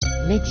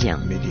Média.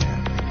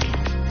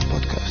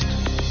 Podcast.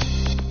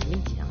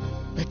 Média.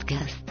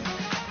 Podcast.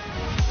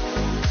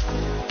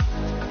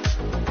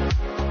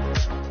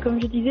 Comme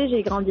je disais,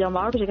 j'ai grandi en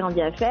Maroc, j'ai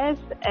grandi à Fès.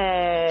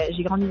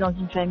 J'ai grandi dans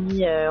une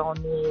famille, on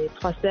est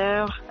 3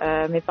 sœurs.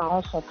 Mes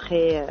parents sont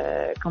très,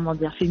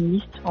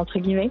 féministes, entre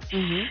guillemets.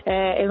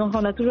 Et donc,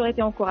 on a toujours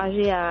été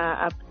encouragés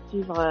à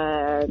poursuivre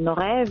nos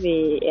rêves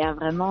et à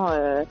vraiment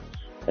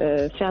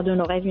faire de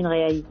nos rêves une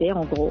réalité,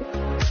 en gros.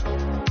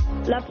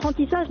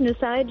 L'apprentissage ne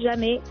s'arrête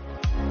jamais.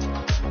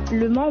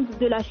 Le monde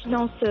de la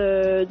finance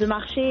de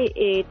marché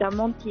est un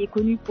monde qui est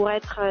connu pour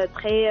être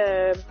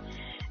très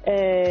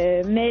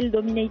male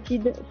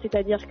dominated,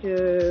 c'est-à-dire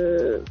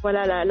que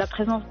voilà, la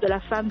présence de la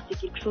femme, c'est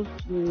quelque chose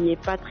qui n'est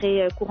pas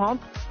très courante.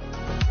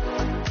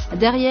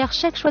 Derrière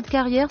chaque choix de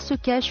carrière se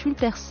cache une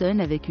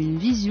personne avec une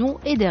vision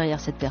et derrière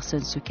cette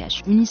personne se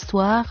cache une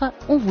histoire.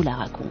 On vous la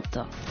raconte.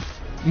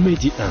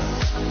 Média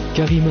 1.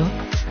 Karima,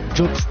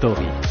 Job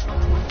Story.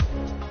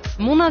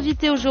 Mon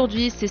invitée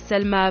aujourd'hui, c'est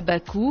Salma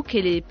Bakouk.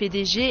 Elle est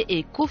PDG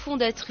et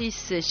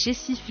cofondatrice chez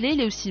Sifflet.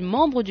 Elle est aussi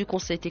membre du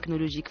conseil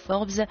technologique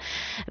Forbes.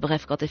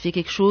 Bref, quand elle fait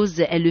quelque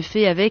chose, elle le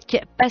fait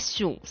avec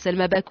passion.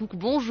 Salma Bakouk,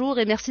 bonjour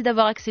et merci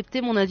d'avoir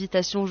accepté mon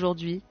invitation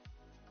aujourd'hui.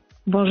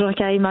 Bonjour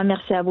Karima,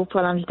 merci à vous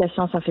pour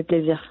l'invitation, ça fait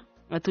plaisir.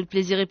 Tout le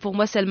plaisir est pour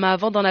moi, Salma.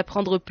 Avant d'en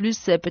apprendre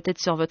plus, peut-être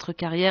sur votre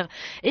carrière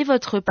et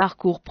votre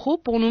parcours pro,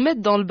 pour nous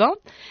mettre dans le bain,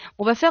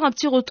 on va faire un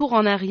petit retour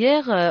en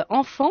arrière.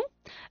 Enfant,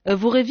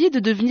 vous rêviez de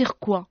devenir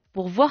quoi ?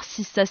 Pour voir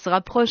si ça se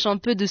rapproche un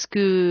peu de ce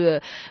que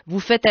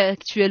vous faites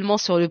actuellement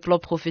sur le plan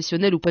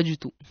professionnel ou pas du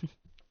tout.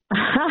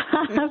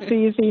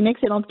 C'est une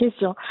excellente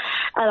question.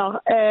 Alors,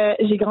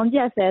 j'ai grandi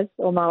à Fès,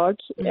 au Maroc.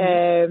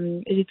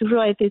 J'ai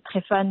toujours été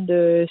très fan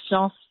de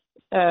sciences.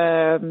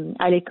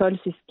 À l'école,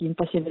 c'est ce qui me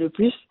passionnait le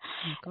plus.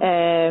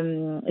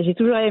 J'ai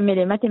toujours aimé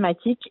les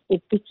mathématiques et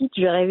petite,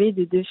 je rêvais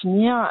de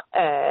devenir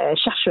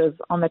chercheuse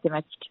en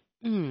mathématiques.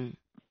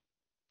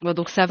 Bon,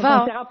 donc ça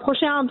va. On s'est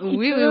rapproché un petit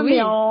oui, peu, oui.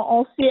 Mais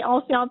on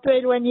s'est un peu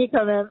éloigné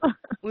quand même.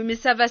 Oui, mais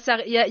ça va.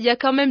 Il y a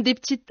quand même des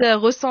petites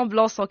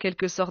ressemblances en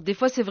quelque sorte. Des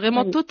fois, c'est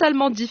vraiment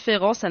totalement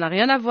différent. Ça n'a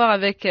rien à voir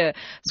avec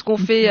ce qu'on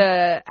fait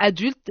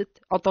adulte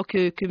en tant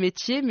que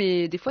métier,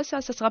 mais des fois, ça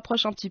se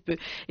rapproche un petit peu.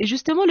 Et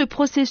justement, le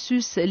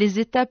processus,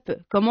 les étapes,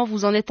 comment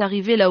vous en êtes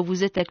arrivé là où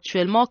vous êtes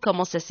actuellement,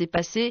 comment ça s'est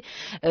passé,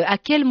 à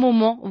quel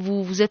moment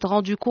vous vous êtes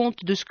rendu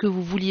compte de ce que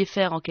vous vouliez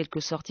faire en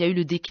quelque sorte. Il y a eu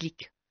le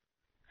déclic.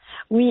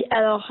 Oui,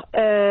 alors,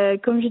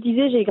 comme je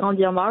disais, j'ai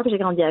grandi en Maroc, j'ai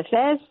grandi à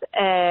Fès.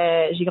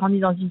 J'ai grandi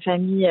dans une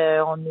famille,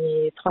 on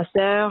est 3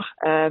 sœurs.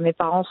 Mes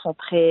parents sont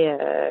très,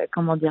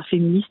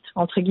 féministes,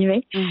 entre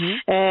guillemets.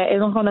 Et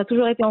donc, on a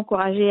toujours été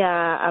encouragés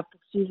à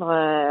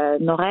poursuivre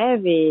nos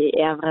rêves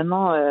et à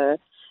vraiment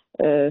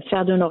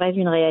faire de nos rêves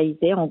une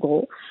réalité, en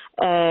gros.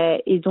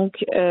 Et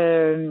donc,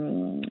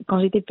 quand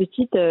j'étais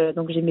petite,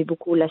 donc j'aimais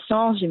beaucoup la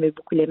science, j'aimais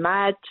beaucoup les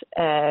maths.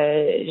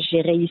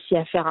 J'ai réussi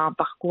à faire un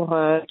parcours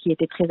qui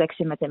était très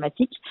axé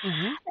mathématiques.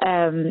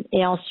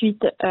 Et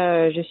ensuite,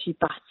 je suis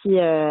partie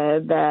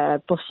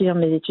poursuivre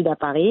mes études à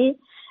Paris.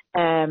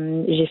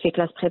 J'ai fait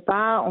classe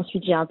prépa.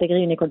 Ensuite, j'ai intégré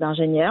une école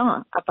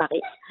d'ingénieur à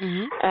Paris.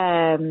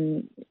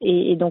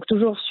 Et donc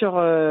toujours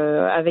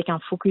avec un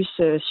focus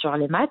sur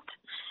les maths.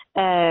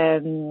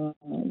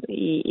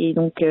 Et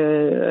donc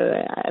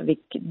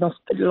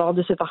lors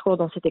de ce parcours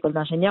dans cette école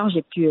d'ingénieur,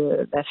 j'ai pu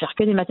faire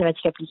que des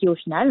mathématiques appliquées au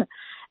final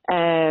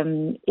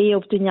et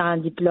obtenir un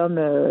diplôme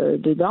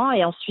dedans.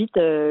 Et ensuite,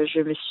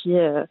 je me suis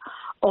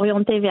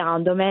orientée vers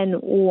un domaine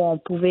où on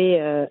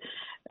pouvait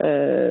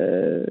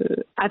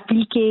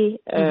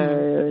appliquer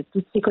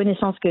toutes ces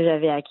connaissances que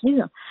j'avais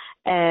acquises.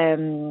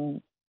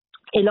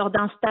 Et lors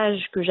d'un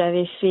stage que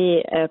j'avais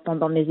fait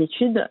pendant mes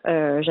études,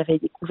 j'avais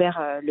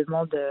découvert le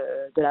monde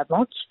de la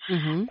banque.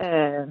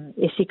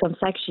 Et c'est comme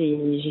ça que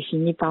j'ai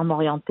fini par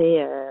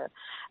m'orienter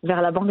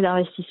vers la banque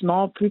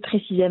d'investissement, plus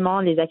précisément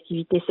les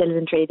activités sales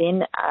and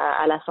trading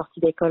à la sortie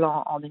d'école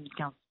en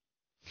 2015.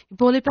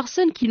 Pour les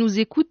personnes qui nous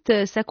écoutent,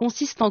 ça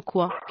consiste en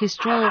quoi ?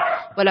 Question,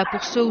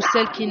 pour ceux ou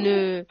celles qui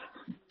ne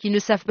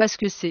savent pas ce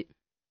que c'est.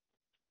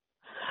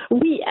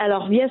 Oui,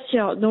 alors bien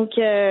sûr. Donc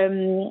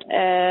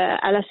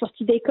à la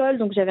sortie d'école,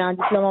 donc j'avais un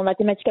diplôme en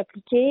mathématiques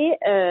appliquées.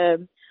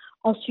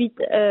 Ensuite,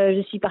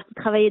 je suis partie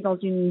travailler dans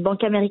une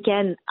banque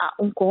américaine à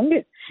Hong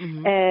Kong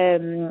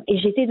et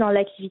j'étais dans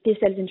l'activité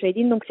sales and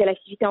trading. Donc c'est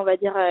l'activité, on va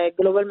dire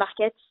global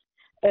market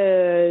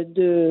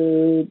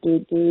de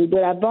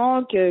la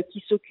banque qui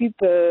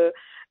s'occupe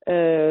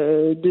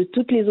de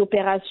toutes les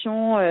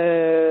opérations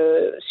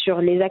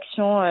sur les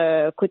actions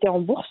cotées en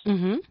bourse.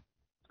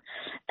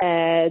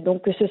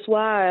 Donc que ce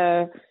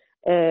soit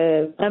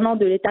vraiment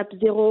de l'étape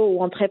 0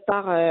 où on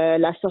prépare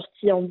la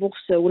sortie en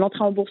bourse ou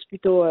l'entrée en bourse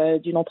plutôt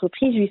d'une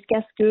entreprise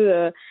jusqu'à ce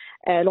que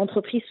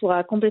l'entreprise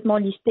soit complètement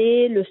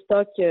listée, le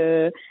stock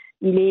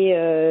il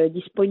est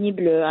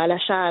disponible à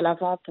l'achat, à la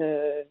vente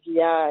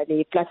via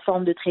les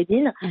plateformes de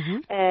trading.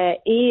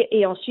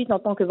 Et ensuite, en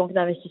tant que banque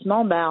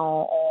d'investissement,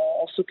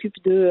 on s'occupe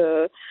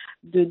de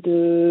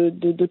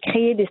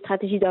créer des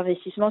stratégies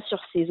d'investissement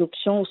sur ces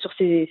options ou sur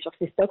ces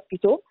stocks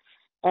plutôt.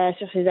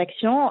 sur ses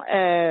actions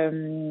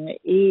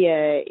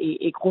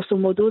et grosso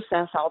modo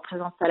ça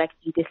représente ça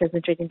l'activité sales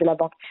and trading de la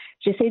banque.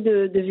 J'essaie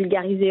de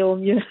vulgariser au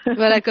mieux.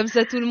 Voilà, comme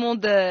ça tout le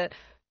monde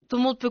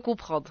peut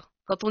comprendre.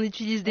 Quand on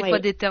utilise des fois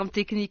des termes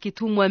techniques et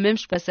tout, moi-même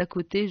je passe à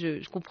côté,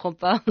 je comprends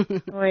pas.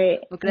 Oui.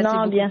 Donc là,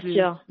 Non, bien plus...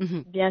 sûr,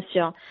 bien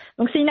sûr.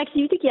 Donc c'est une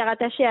activité qui est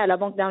rattachée à la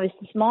banque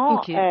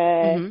d'investissement,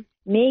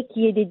 mais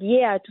qui est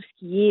dédiée à tout ce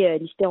qui est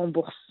listé en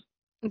bourse.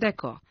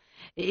 D'accord.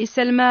 Et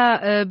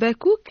Salma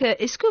Bakouk,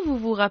 est-ce que vous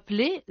vous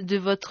rappelez de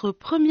votre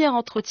premier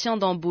entretien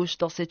d'embauche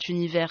dans cet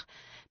univers?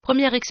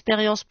 Première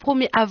expérience,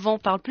 on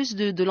parle plus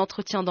de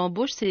l'entretien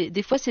d'embauche.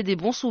 Des fois, c'est des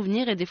bons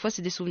souvenirs et des fois,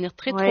 c'est des souvenirs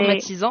très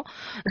traumatisants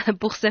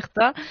pour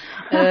certains.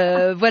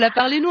 Voilà,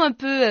 parlez-nous un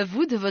peu,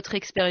 vous, de votre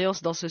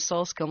expérience dans ce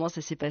sens. Comment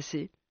ça s'est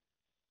passé?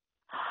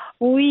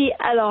 Oui,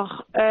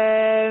 alors,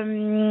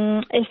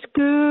 est-ce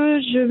que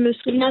je me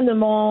souviens de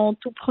mon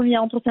tout premier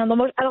entretien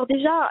d'embauche? Alors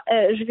déjà,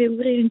 je vais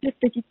ouvrir une toute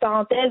petite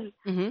parenthèse.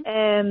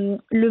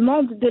 Le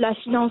monde de la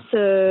finance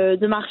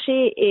de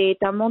marché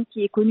est un monde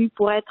qui est connu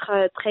pour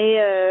être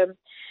très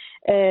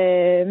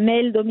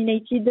male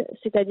dominated,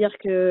 c'est-à-dire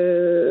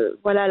que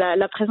voilà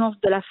la présence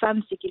de la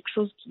femme c'est quelque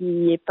chose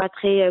qui est pas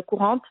très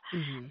courante.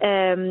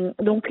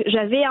 Donc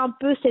j'avais un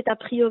peu cet a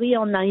priori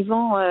en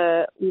arrivant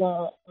ou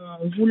en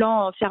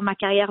voulant faire ma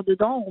carrière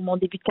dedans, ou mon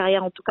début de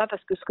carrière en tout cas,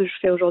 parce que ce que je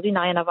fais aujourd'hui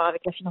n'a rien à voir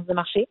avec la finance de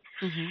marché.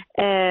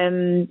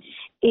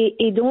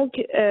 Et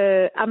donc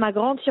à ma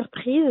grande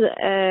surprise,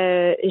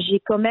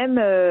 j'ai quand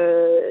même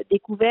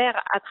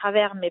découvert à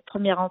travers mes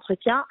premiers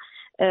entretiens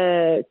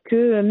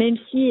que même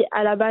si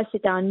à la base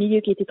c'était un milieu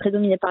qui était très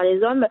dominé par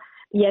les hommes,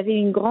 il y avait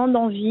une grande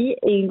envie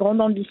et une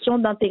grande ambition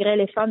d'intégrer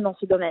les femmes dans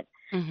ce domaine.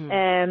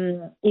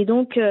 Et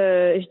donc,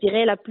 je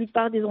dirais la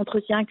plupart des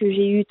entretiens que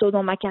j'ai eus tôt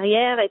dans ma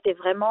carrière étaient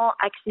vraiment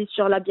axés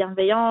sur la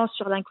bienveillance,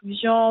 sur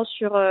l'inclusion,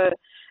 sur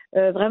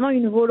vraiment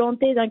une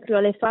volonté d'inclure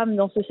les femmes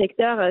dans ce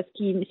secteur, ce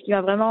qui m'a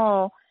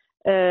vraiment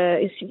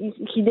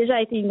qui déjà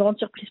a été une grande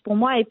surprise pour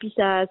moi, et puis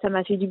ça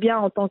m'a fait du bien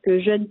en tant que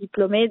jeune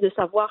diplômée de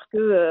savoir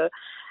que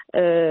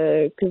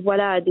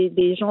voilà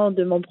des gens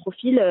de mon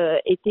profil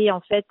étaient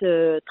en fait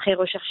très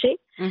recherchés.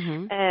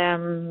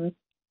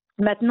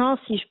 Maintenant,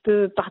 si je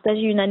peux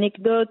partager une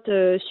anecdote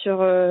sur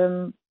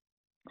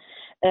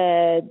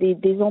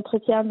des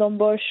entretiens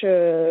d'embauche,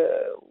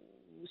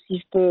 si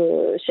je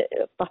peux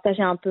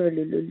partager un peu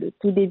le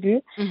tout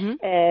début.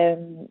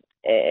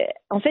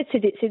 En fait,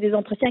 c'est des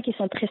entretiens qui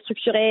sont très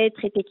structurés,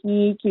 très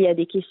techniques. Il y a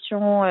des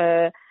questions,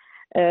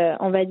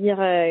 on va dire,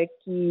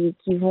 qui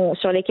vont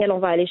sur lesquelles on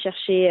va aller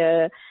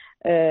chercher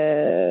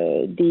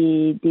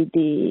des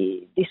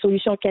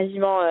solutions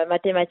quasiment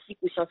mathématiques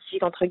ou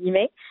scientifiques entre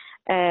guillemets.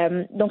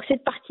 Donc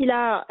cette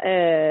partie-là,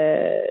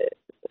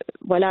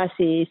 voilà,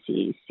 c'est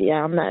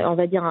on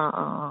va dire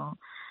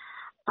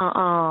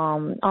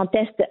un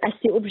test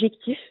assez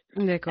objectif.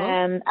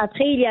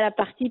 Après, il y a la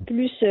partie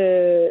plus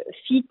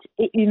fit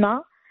et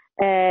humain,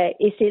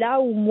 et c'est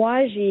là où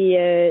moi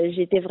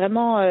j'étais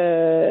vraiment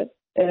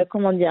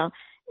comment dire.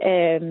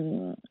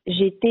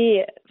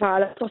 J'étais, à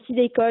la sortie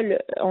d'école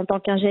en tant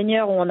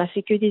qu'ingénieur, où on a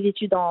fait que des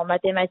études en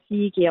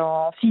mathématiques et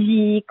en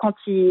physique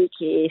quantique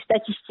et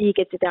statistique,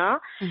 etc.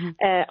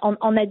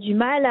 On a du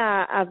mal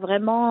à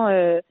vraiment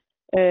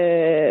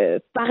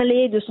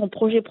parler de son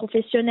projet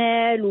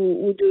professionnel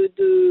ou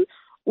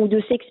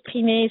de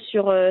s'exprimer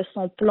sur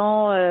son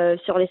plan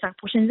sur les 5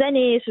 prochaines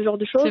années, ce genre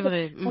de choses.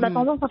 On a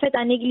tendance en fait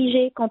à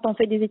négliger quand on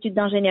fait des études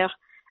d'ingénieur.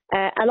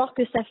 Alors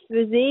que ça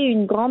faisait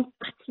une grande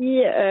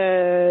partie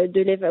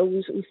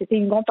où c'était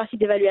une grande partie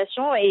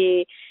d'évaluation,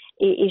 et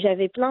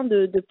j'avais plein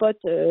de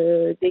potes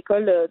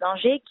d'école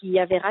d'ingé qui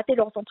avaient raté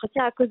leurs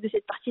entretiens à cause de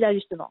cette partie-là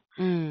justement.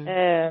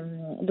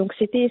 Donc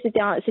c'était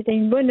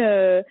une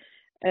bonne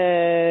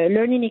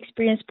learning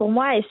experience pour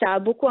moi, et ça a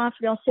beaucoup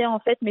influencé en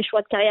fait mes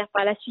choix de carrière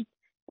par la suite.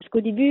 Parce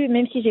qu'au début,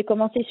 même si j'ai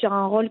commencé sur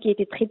un rôle qui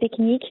était très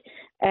technique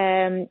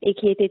et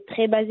qui était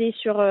très basé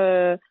sur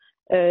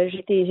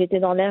j'étais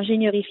dans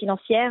l'ingénierie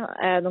financière,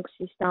 donc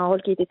c'était un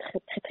rôle qui était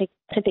très très très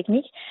très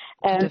technique.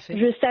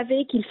 Je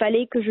savais qu'il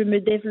fallait que je me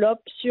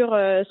développe sur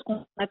ce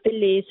qu'on appelle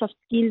les soft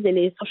skills et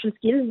les social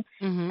skills.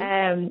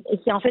 Et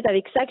c'est en fait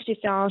avec ça que j'ai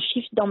fait un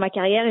shift dans ma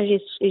carrière, et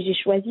j'ai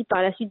choisi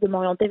par la suite de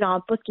m'orienter vers un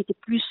poste qui était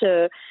plus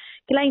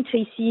client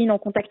facing, en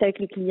contact avec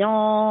les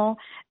clients,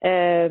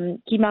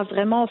 qui m'a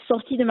vraiment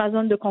sorti de ma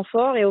zone de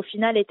confort, et au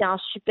final était un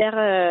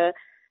super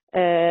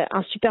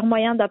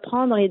moyen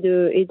d'apprendre et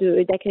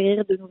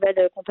d'acquérir de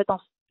nouvelles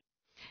compétences.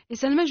 Et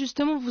Salma,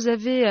 justement, vous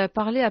avez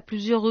parlé à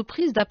plusieurs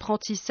reprises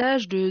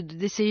d'apprentissage,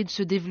 d'essayer de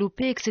se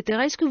développer,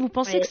 etc. Est-ce que vous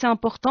pensez que c'est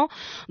important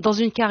dans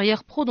une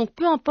carrière pro, donc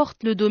peu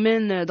importe le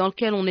domaine dans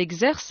lequel on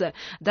exerce,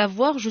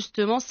 d'avoir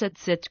justement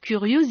cette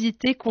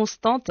curiosité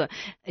constante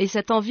et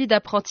cette envie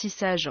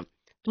d'apprentissage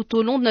tout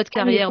au long de notre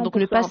carrière, donc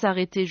ne pas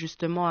s'arrêter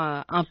justement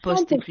à un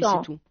poste 100%. Et puis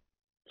c'est tout.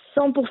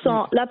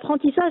 100%.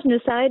 L'apprentissage ne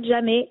s'arrête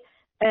jamais.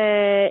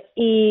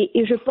 Et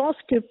je pense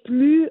que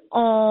plus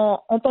en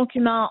tant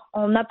qu'humain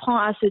on apprend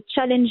à se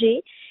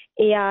challenger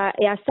et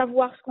à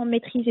savoir ce qu'on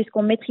maîtrise et ce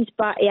qu'on maîtrise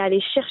pas et à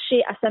aller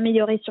chercher à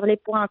s'améliorer sur les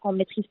points qu'on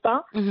maîtrise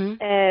pas,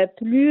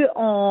 plus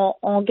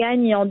on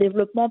gagne en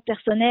développement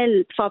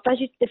personnel, enfin pas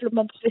juste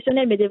développement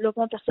professionnel mais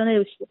développement personnel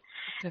aussi.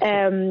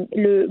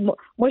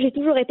 Moi j'ai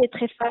toujours été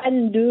très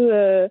fan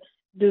de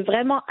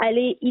vraiment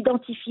aller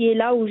identifier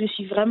là où je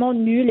suis vraiment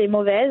nulle et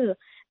mauvaise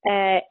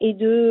et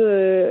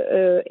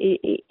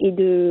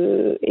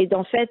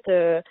d'en fait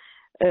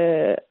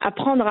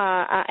apprendre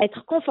à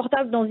être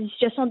confortable dans une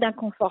situation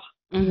d'inconfort.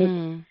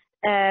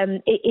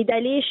 Et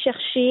d'aller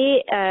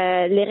chercher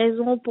les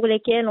raisons pour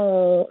lesquelles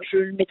je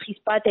ne maîtrise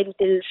pas telle ou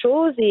telle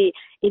chose et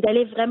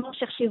d'aller vraiment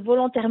chercher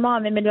volontairement à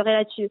m'améliorer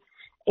là-dessus.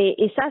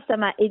 Et ça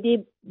m'a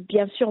aidé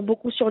bien sûr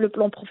beaucoup sur le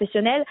plan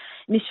professionnel,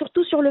 mais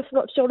surtout sur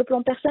le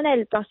plan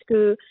personnel, parce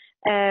que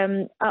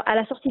à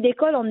la sortie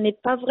d'école, on n'est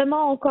pas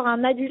vraiment encore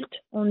un adulte.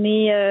 On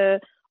est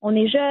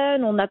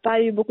jeune, on n'a pas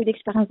eu beaucoup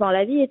d'expérience dans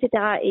la vie, etc.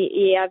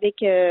 Et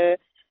avec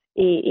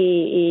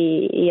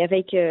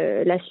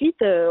la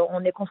suite,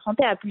 on est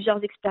confronté à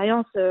plusieurs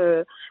expériences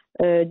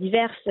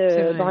diverses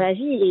dans la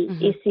vie,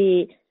 et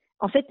c'est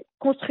en fait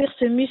construire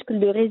ce muscle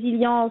de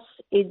résilience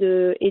et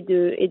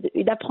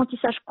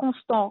d'apprentissage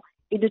constant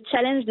et de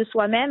challenge de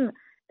soi-même.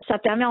 Ça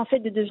permet en fait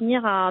de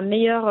devenir un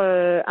meilleur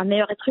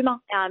être humain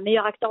et un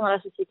meilleur acteur dans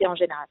la société en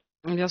général.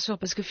 Bien sûr,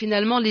 parce que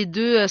finalement les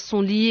deux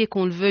sont liés,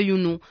 qu'on le veuille ou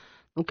non.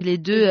 Donc les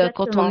deux,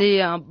 quand on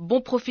est un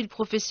bon profil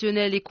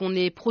professionnel et qu'on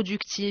est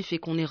productif et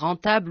qu'on est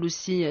rentable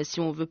aussi,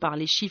 si on veut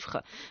parler chiffres,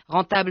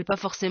 rentable, pas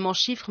forcément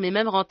chiffres, mais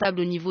même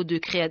rentable au niveau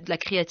de la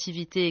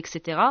créativité,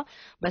 etc.,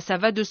 bah, ça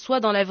va de soi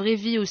dans la vraie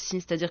vie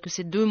aussi. C'est-à-dire que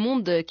c'est deux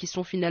mondes qui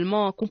sont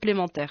finalement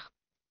complémentaires.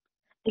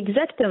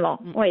 Exactement,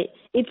 oui.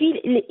 Et puis,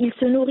 ils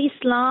se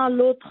nourrissent l'un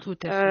l'autre. Tout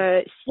à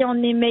fait. Si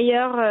on est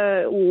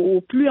meilleur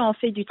ou plus on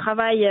fait du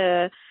travail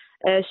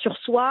sur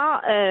soi,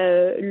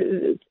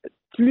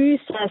 plus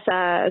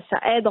ça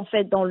aide en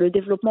fait dans le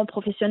développement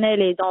professionnel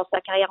et dans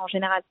sa carrière en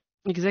général.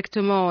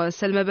 Exactement.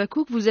 Salma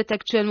Bakouk, vous êtes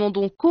actuellement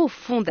donc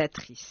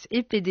cofondatrice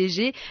et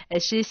PDG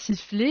chez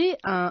Sifflet,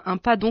 un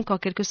pas donc en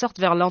quelque sorte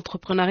vers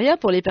l'entrepreneuriat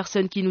pour les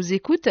personnes qui nous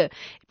écoutent,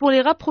 pour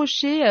les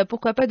rapprocher,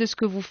 pourquoi pas, de ce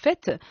que vous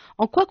faites.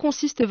 En quoi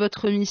consiste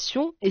votre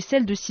mission et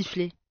celle de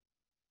Sifflet ?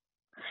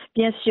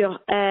 Bien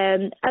sûr.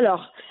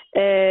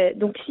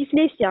 Donc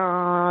Sifflet, c'est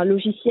un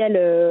logiciel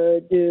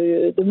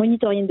de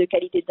monitoring de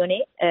qualité de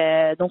données.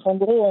 Donc en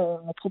gros,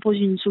 on propose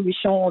une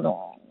solution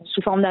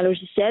sous forme d'un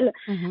logiciel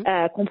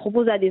qu'on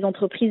propose à des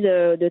entreprises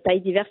de tailles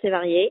diverses et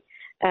variées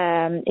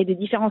et de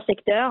différents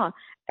secteurs.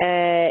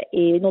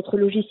 Et notre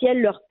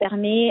logiciel leur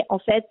permet en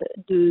fait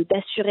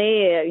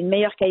d'assurer une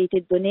meilleure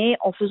qualité de données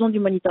en faisant du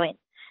monitoring.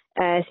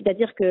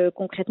 C'est-à-dire que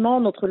concrètement,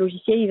 notre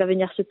logiciel, il va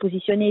venir se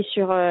positionner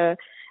sur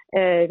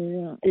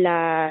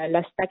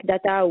la stack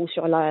data ou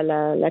sur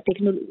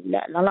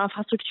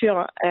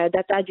l'infrastructure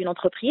data d'une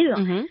entreprise,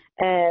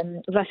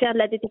 va faire de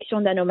la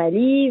détection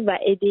d'anomalies, va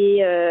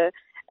aider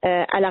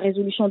à la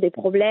résolution des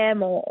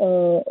problèmes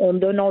en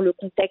donnant le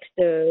contexte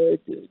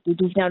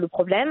d'où vient le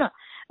problème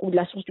ou de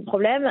la source du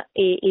problème,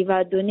 et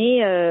va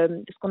donner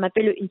ce qu'on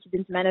appelle le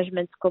incident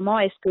management. Comment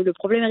est-ce que le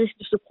problème risque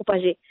de se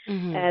propager.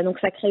 Donc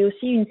ça crée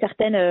aussi une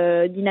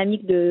certaine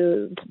dynamique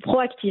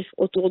proactive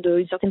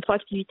une certaine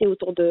proactivité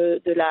autour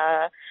de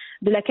la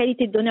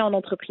qualité de données en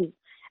entreprise.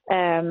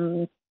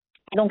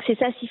 Donc c'est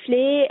ça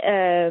Sifflet.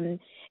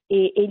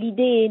 Et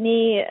l'idée est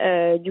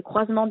née du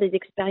croisement des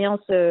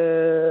expériences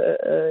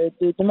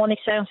de mon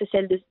expérience et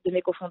celle de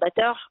mes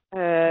cofondateurs.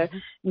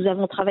 Nous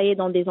avons travaillé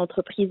dans des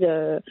entreprises,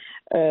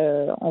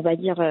 on va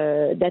dire,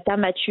 data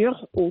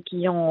matures, ou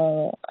qui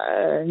ont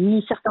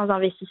mis certains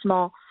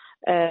investissements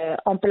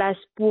en place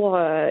pour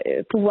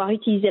pouvoir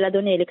utiliser la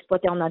donnée et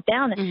l'exploiter en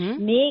interne,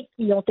 mais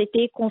qui ont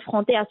été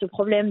confrontés à ce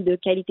problème de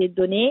qualité de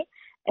données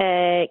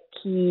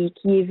qui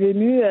est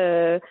venu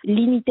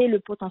limiter le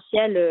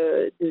potentiel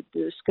de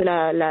ce que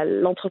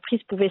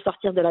l'entreprise pouvait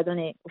sortir de la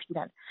donnée au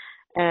final.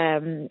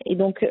 Et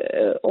donc,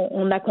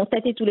 on a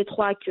constaté tous les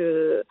trois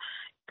que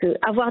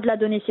avoir de la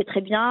donnée, c'est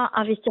très bien,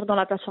 investir dans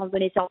la plateforme de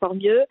données, c'est encore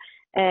mieux,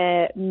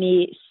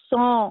 mais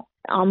sans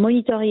un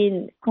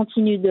monitoring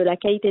continu de la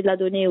qualité de la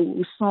donnée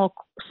ou sans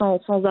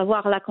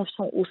avoir la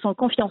confiance ou sans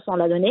confiance en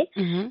la donnée,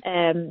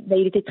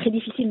 il était très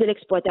difficile de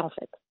l'exploiter en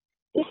fait.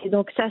 Et c'est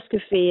donc ça ce que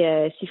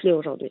fait Sifflet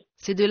aujourd'hui.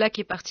 C'est de là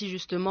qu'est parti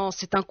justement,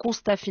 c'est un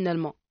constat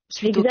finalement,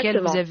 suite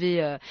auquel vous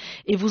avez,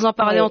 et vous en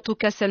parlez en tout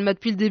cas Salma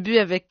depuis le début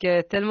avec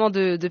tellement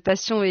de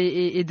passion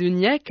et de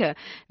niaque.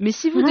 Mais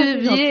si vous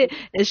deviez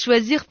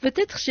choisir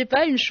peut-être, je sais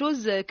pas, une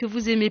chose que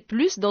vous aimez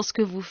plus dans ce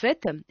que vous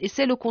faites et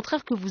celle au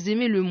contraire que vous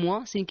aimez le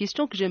moins, c'est une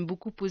question que j'aime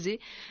beaucoup poser,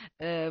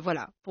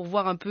 voilà, pour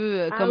voir un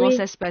peu comment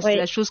ça se passe,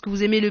 la chose que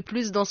vous aimez le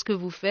plus dans ce que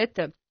vous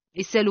faites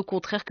et celle au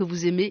contraire que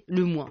vous aimez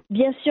le moins.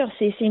 Bien sûr,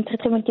 c'est une très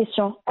très bonne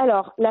question.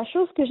 Alors, la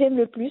chose que j'aime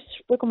le plus,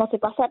 je peux commencer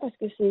par ça parce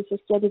que c'est ce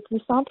qu'il y a de plus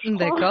simple, je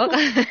crois. D'accord.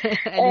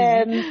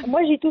 Moi,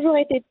 j'ai toujours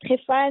été très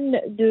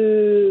fan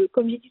de,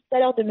 comme j'ai dit tout à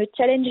l'heure, de me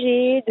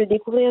challenger, de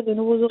découvrir de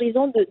nouveaux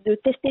horizons, de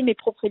tester mes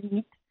propres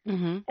limites.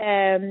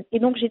 Et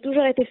donc, j'ai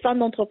toujours été fan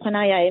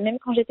d'entrepreneuriat. Et même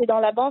quand j'étais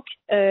dans la banque,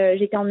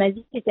 j'étais en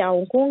Asie, j'étais à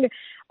Hong Kong,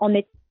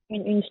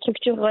 une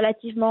structure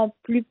relativement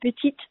plus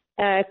petite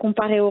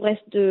comparée au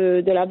reste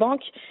de la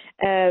banque,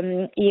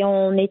 et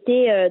on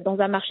était dans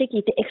un marché qui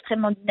était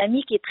extrêmement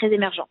dynamique et très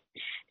émergent.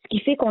 Ce qui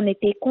fait qu'on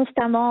était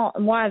constamment,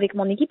 moi avec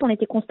mon équipe, on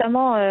était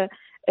constamment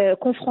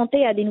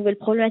confrontés à des nouvelles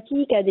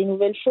problématiques, à des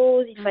nouvelles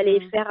choses. Il fallait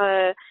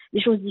faire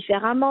les choses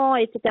différemment,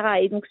 etc.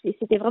 Et donc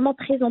c'était vraiment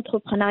très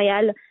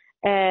entrepreneurial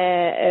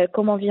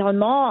comme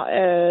environnement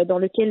dans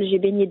lequel j'ai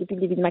baigné depuis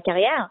le début de ma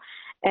carrière.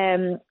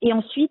 Et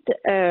ensuite,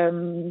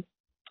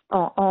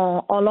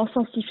 en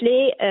lançant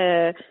Sifflet,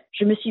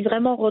 je me suis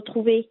vraiment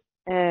retrouvée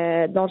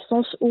dans le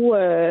sens où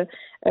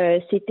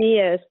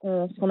c'était ce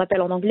qu'on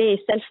appelle en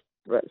anglais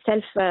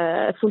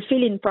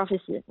self-fulfilling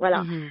prophecy.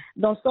 Voilà.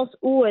 Dans le sens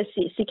où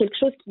c'est quelque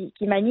chose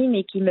qui m'anime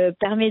et qui me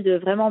permet de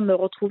vraiment me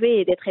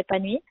retrouver et d'être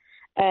épanouie.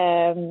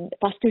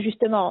 Parce que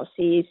justement,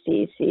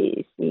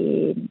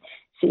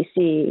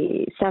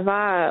 ça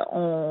va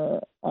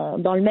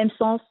dans le même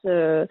sens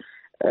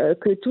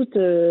que tout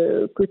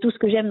ce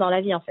que j'aime dans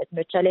la vie, en fait.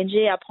 Me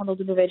challenger, apprendre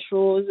de nouvelles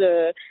choses,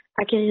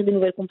 acquérir de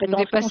nouvelles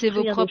compétences, dépasser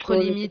vos propres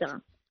limites. Etc.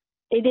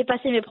 Et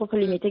dépasser mes propres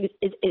limites,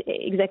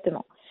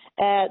 exactement.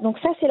 Donc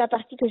ça, c'est la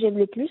partie que j'aime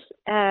le plus.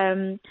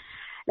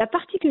 La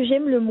partie que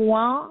j'aime le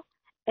moins,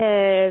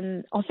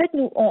 en fait,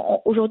 nous,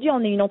 aujourd'hui,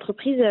 on est une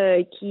entreprise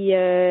qui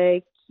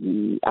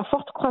à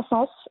forte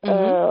croissance.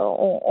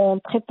 En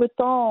très peu de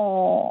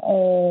temps,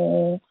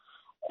 on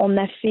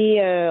a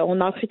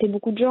recruté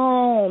beaucoup de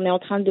gens. On est en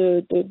train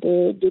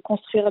de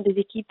construire des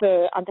équipes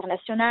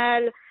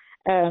internationales.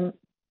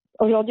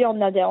 Aujourd'hui,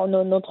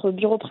 notre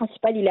bureau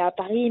principal, il est à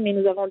Paris, mais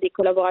nous avons des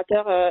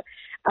collaborateurs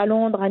à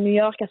Londres, à New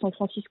York, à San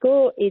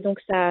Francisco, et donc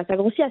ça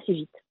grossit assez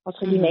vite,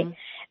 entre guillemets.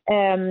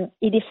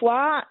 Et des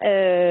fois,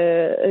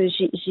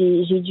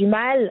 j'ai du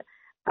mal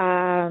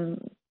à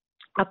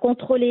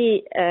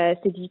contrôler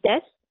cette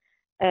vitesse,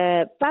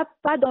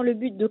 pas dans le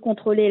but de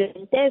contrôler la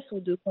vitesse ou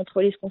de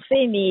contrôler ce qu'on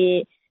fait,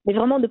 mais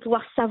vraiment de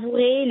pouvoir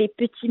savourer les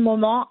petits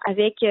moments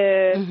avec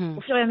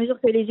au fur et à mesure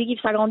que les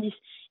équipes s'agrandissent.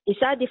 Et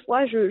ça, des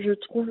fois, je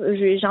trouve,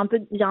 j'ai un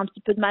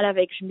petit peu de mal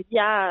avec. Je me dis,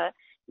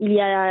 il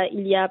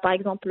y a par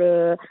exemple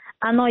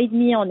 1 an et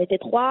demi, on était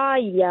 3.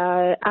 Il y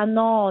a 1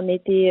 an, on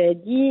était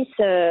 10.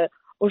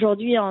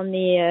 Aujourd'hui, on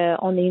est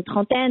une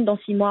trentaine. Dans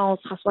 6 mois, on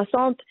sera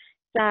 60.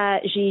 Ça,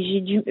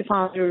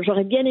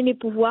 j'aurais bien aimé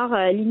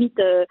pouvoir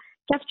limite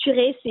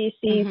capturer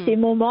ces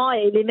moments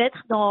et les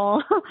mettre dans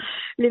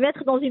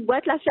une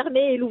boîte, la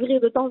fermer et l'ouvrir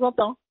de temps en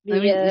temps. Mais,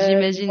 oui,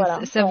 j'imagine.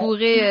 Voilà.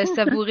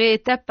 Savourer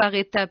étape par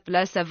étape.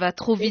 Là, ça va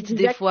trop vite.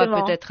 Exactement. Des fois,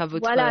 peut-être à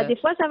votre. Voilà, des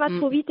fois ça va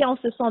trop vite et on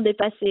se sent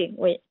dépassé.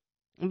 Oui.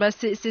 Bah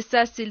c'est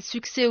ça, c'est le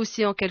succès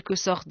aussi en quelque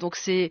sorte. Donc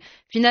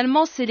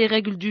finalement c'est les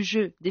règles du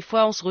jeu. Des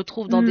fois, on se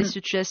retrouve dans des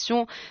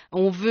situations,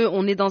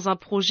 on est dans un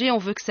projet, on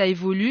veut que ça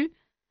évolue.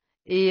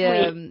 Et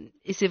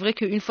c'est vrai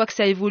qu'une fois que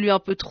ça évolue un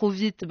peu trop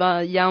vite,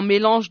 il y a un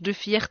mélange de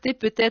fierté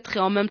peut-être et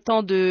en même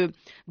temps de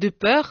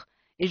peur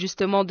et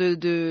justement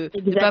de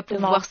pas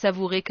pouvoir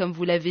savourer comme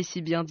vous l'avez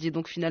si bien dit.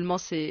 Donc finalement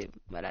c'est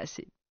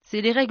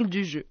les règles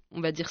du jeu,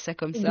 on va dire ça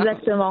comme ça.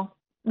 Exactement.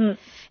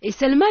 Et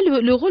Selma,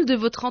 le rôle de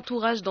votre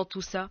entourage dans tout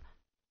ça?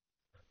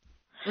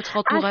 Votre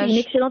entourage. C'est une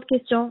excellente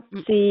question.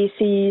 C'est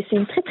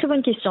une très très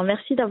bonne question.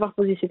 Merci d'avoir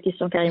posé cette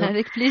question, Karima.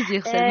 Avec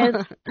plaisir, Selma.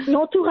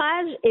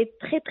 L'entourage est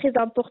très très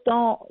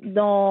important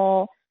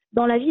dans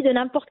la vie de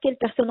n'importe quelle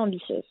personne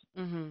ambitieuse.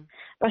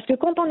 Parce que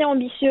quand on est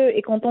ambitieux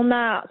et quand on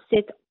a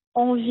cette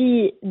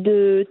envie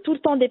de tout le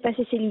temps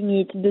dépasser ses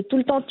limites, de tout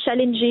le temps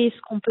challenger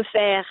ce qu'on peut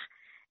faire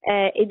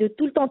et de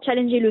tout le temps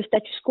challenger le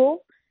status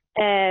quo,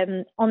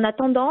 on a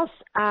tendance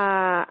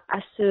à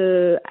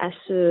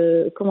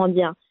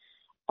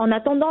on a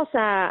tendance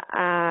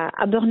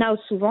à burn-out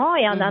souvent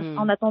et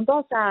on a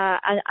tendance à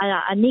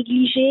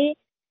négliger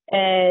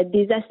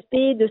des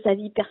aspects de sa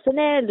vie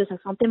personnelle, de sa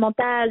santé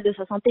mentale, de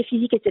sa santé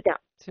physique, etc.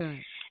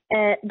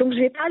 Donc, je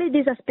vais parler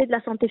des aspects de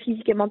la santé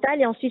physique et mentale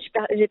et ensuite,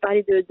 je vais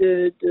parler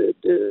de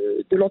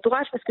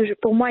l'entourage parce que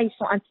pour moi, ils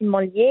sont intimement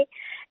liés.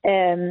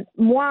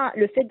 Moi,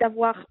 le fait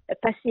d'avoir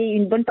passé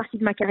une bonne partie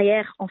de ma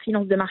carrière en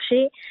finance de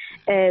marché,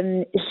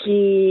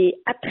 j'ai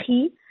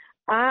appris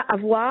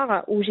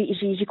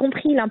j'ai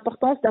compris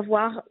l'importance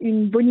d'avoir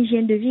une bonne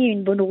hygiène de vie et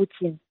une bonne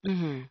routine.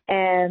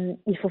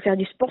 Il faut faire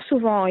du sport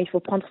souvent, il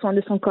faut prendre soin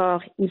de son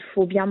corps, il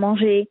faut bien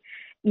manger,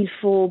 il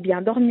faut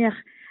bien dormir,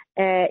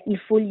 il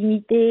faut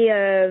limiter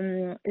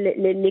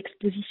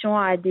l'exposition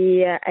à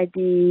des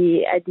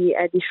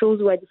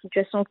choses ou à des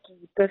situations qui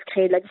peuvent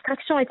créer de la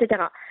distraction,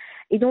 etc.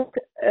 Et donc,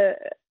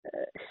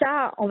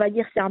 ça, on va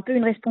dire, c'est un peu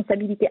une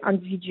responsabilité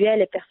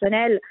individuelle et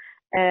personnelle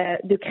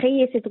de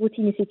créer cette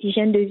routine et cette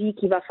hygiène de vie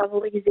qui va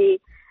favoriser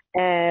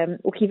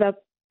ou qui va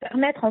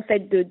permettre en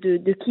fait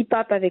de keep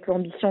up avec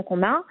l'ambition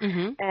qu'on a.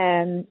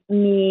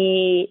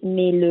 Mais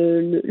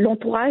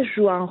l'entourage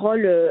joue un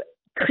rôle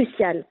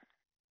crucial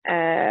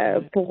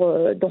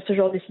dans ce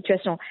genre de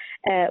situation.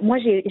 Moi,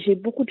 j'ai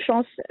beaucoup de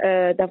chance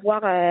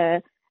d'avoir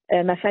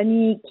ma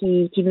famille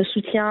qui me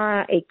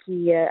soutient et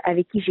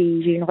avec qui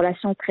j'ai une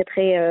relation très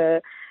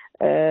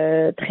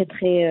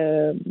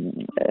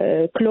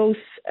close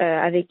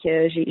avec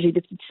j'ai 2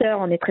 petites sœurs,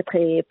 on est très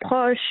très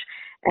proches.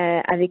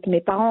 Avec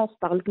mes parents, on se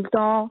parle tout le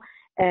temps.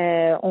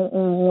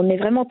 On est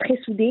vraiment très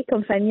soudés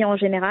comme famille en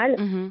général.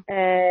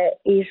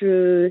 Et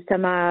ça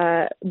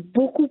m'a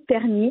beaucoup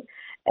permis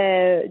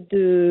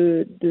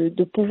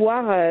de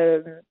pouvoir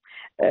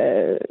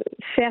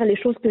faire les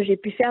choses que j'ai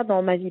pu faire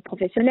dans ma vie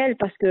professionnelle,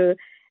 parce que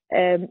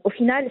au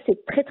final,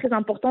 c'est très très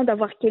important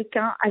d'avoir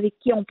quelqu'un avec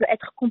qui on peut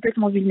être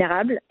complètement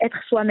vulnérable, être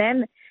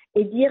soi-même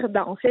et dire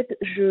en fait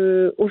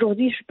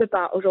aujourd'hui je peux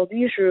pas,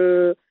 aujourd'hui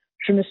je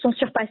me sens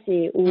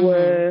surpassée, ou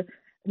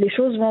les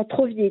choses vont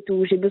trop vite,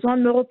 ou j'ai besoin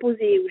de me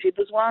reposer, ou j'ai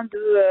besoin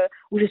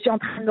ou je suis en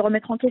train de me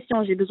remettre en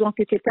question, j'ai besoin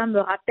que quelqu'un me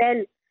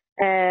rappelle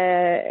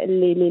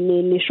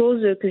les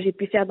choses que j'ai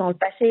pu faire dans le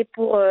passé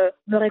pour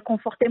me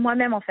réconforter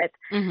moi-même en fait.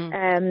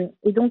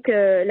 Et donc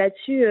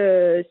là-dessus,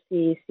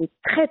 c'est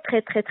très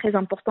très très très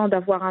important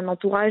d'avoir un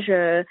entourage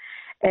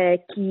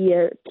qui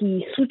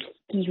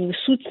vous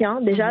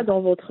soutient déjà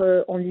dans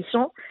votre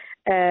ambition,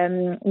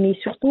 mais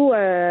surtout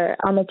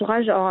un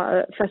entourage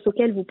face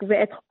auquel vous pouvez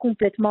être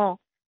complètement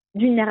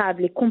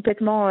vulnérable et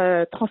complètement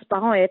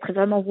transparent et être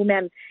vraiment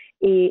vous-même.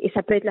 Et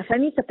ça peut être la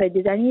famille, ça peut être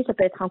des amis, ça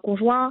peut être un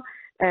conjoint.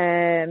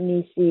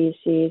 Mais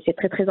c'est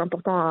très très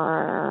important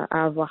à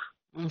avoir.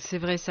 C'est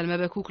vrai, Salma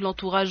Bakouk,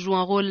 l'entourage joue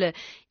un rôle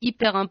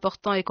hyper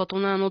important, et quand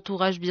on a un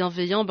entourage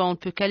bienveillant, on ne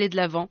peut qu'aller de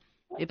l'avant.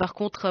 Et par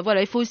contre, voilà,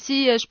 il faut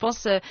aussi, je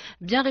pense,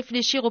 bien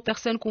réfléchir aux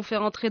personnes qu'on fait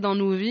rentrer dans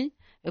nos vies,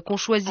 qu'on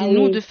choisit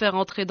nous de faire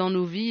rentrer dans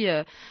nos vies.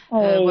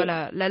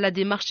 Voilà, là la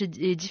démarche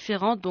est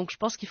différente, donc je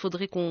pense qu'il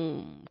faudrait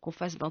qu'on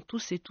fasse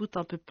tous et toutes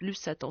un peu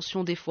plus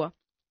attention des fois.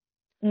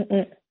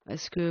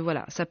 Parce que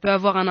voilà, ça peut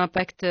avoir un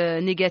impact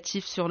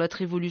négatif sur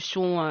notre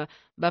évolution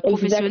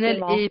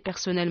professionnelle et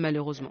personnelle,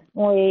 malheureusement.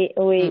 Oui,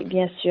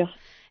 bien sûr.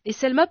 Et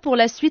Selma, pour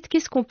la suite,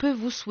 qu'est-ce qu'on peut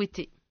vous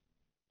souhaiter?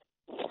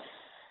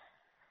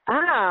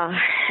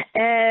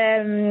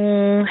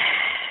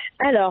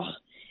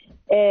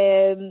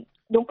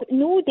 Donc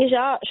nous,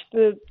 déjà, je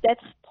peux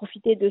peut-être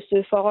profiter de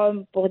ce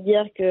forum pour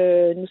dire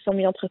que nous sommes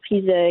une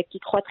entreprise qui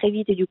croît très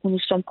vite, et du coup, nous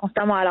sommes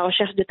constamment à la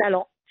recherche de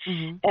talents.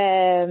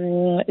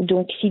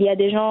 Donc s'il y a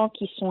des gens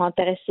qui sont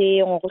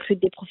intéressés, on recrute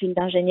des profils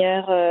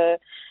d'ingénieurs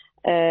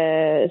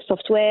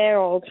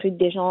software, on recrute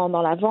des gens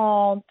dans la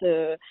vente,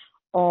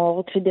 on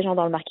recrute des gens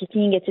dans le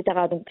marketing,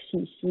 etc. Donc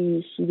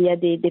s'il y a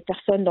des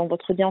personnes dans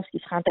votre audience qui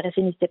seraient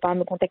intéressées, n'hésitez pas à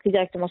me contacter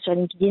directement sur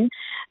LinkedIn.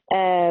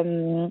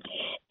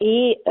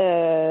 Et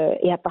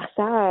à part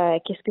ça,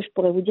 qu'est-ce que je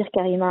pourrais vous dire,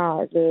 Karima?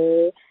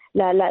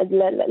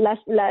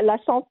 La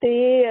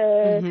santé,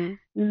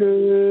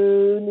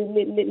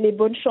 les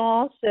bonnes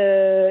chances,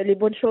 les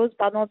bonnes choses,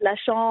 de la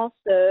chance,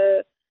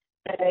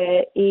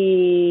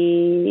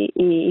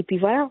 et puis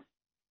voilà.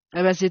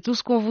 C'est tout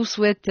ce qu'on vous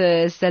souhaite,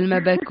 Salma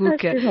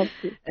Bakouk.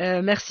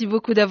 Merci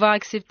beaucoup d'avoir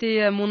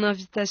accepté mon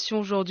invitation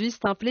aujourd'hui.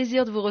 C'est un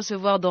plaisir de vous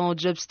recevoir dans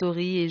Job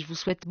Story, et je vous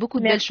souhaite beaucoup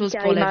de belles choses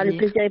pour l'avenir. Le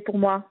plaisir est pour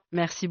moi.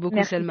 Merci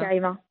beaucoup, Salma.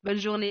 Karima. Bonne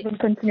journée. Bonne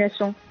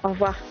continuation. Au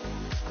revoir.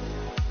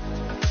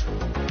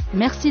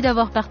 Merci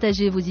d'avoir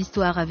partagé vos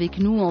histoires avec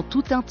nous en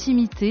toute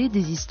intimité,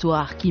 des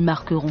histoires qui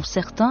marqueront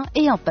certains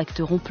et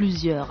impacteront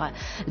plusieurs.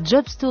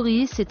 Job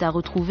Story, c'est à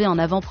retrouver en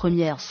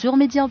avant-première sur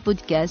Média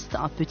Podcast.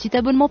 Un petit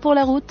abonnement pour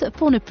la route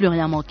pour ne plus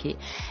rien manquer.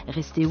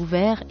 Restez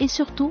ouverts et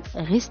surtout,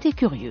 restez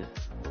curieux.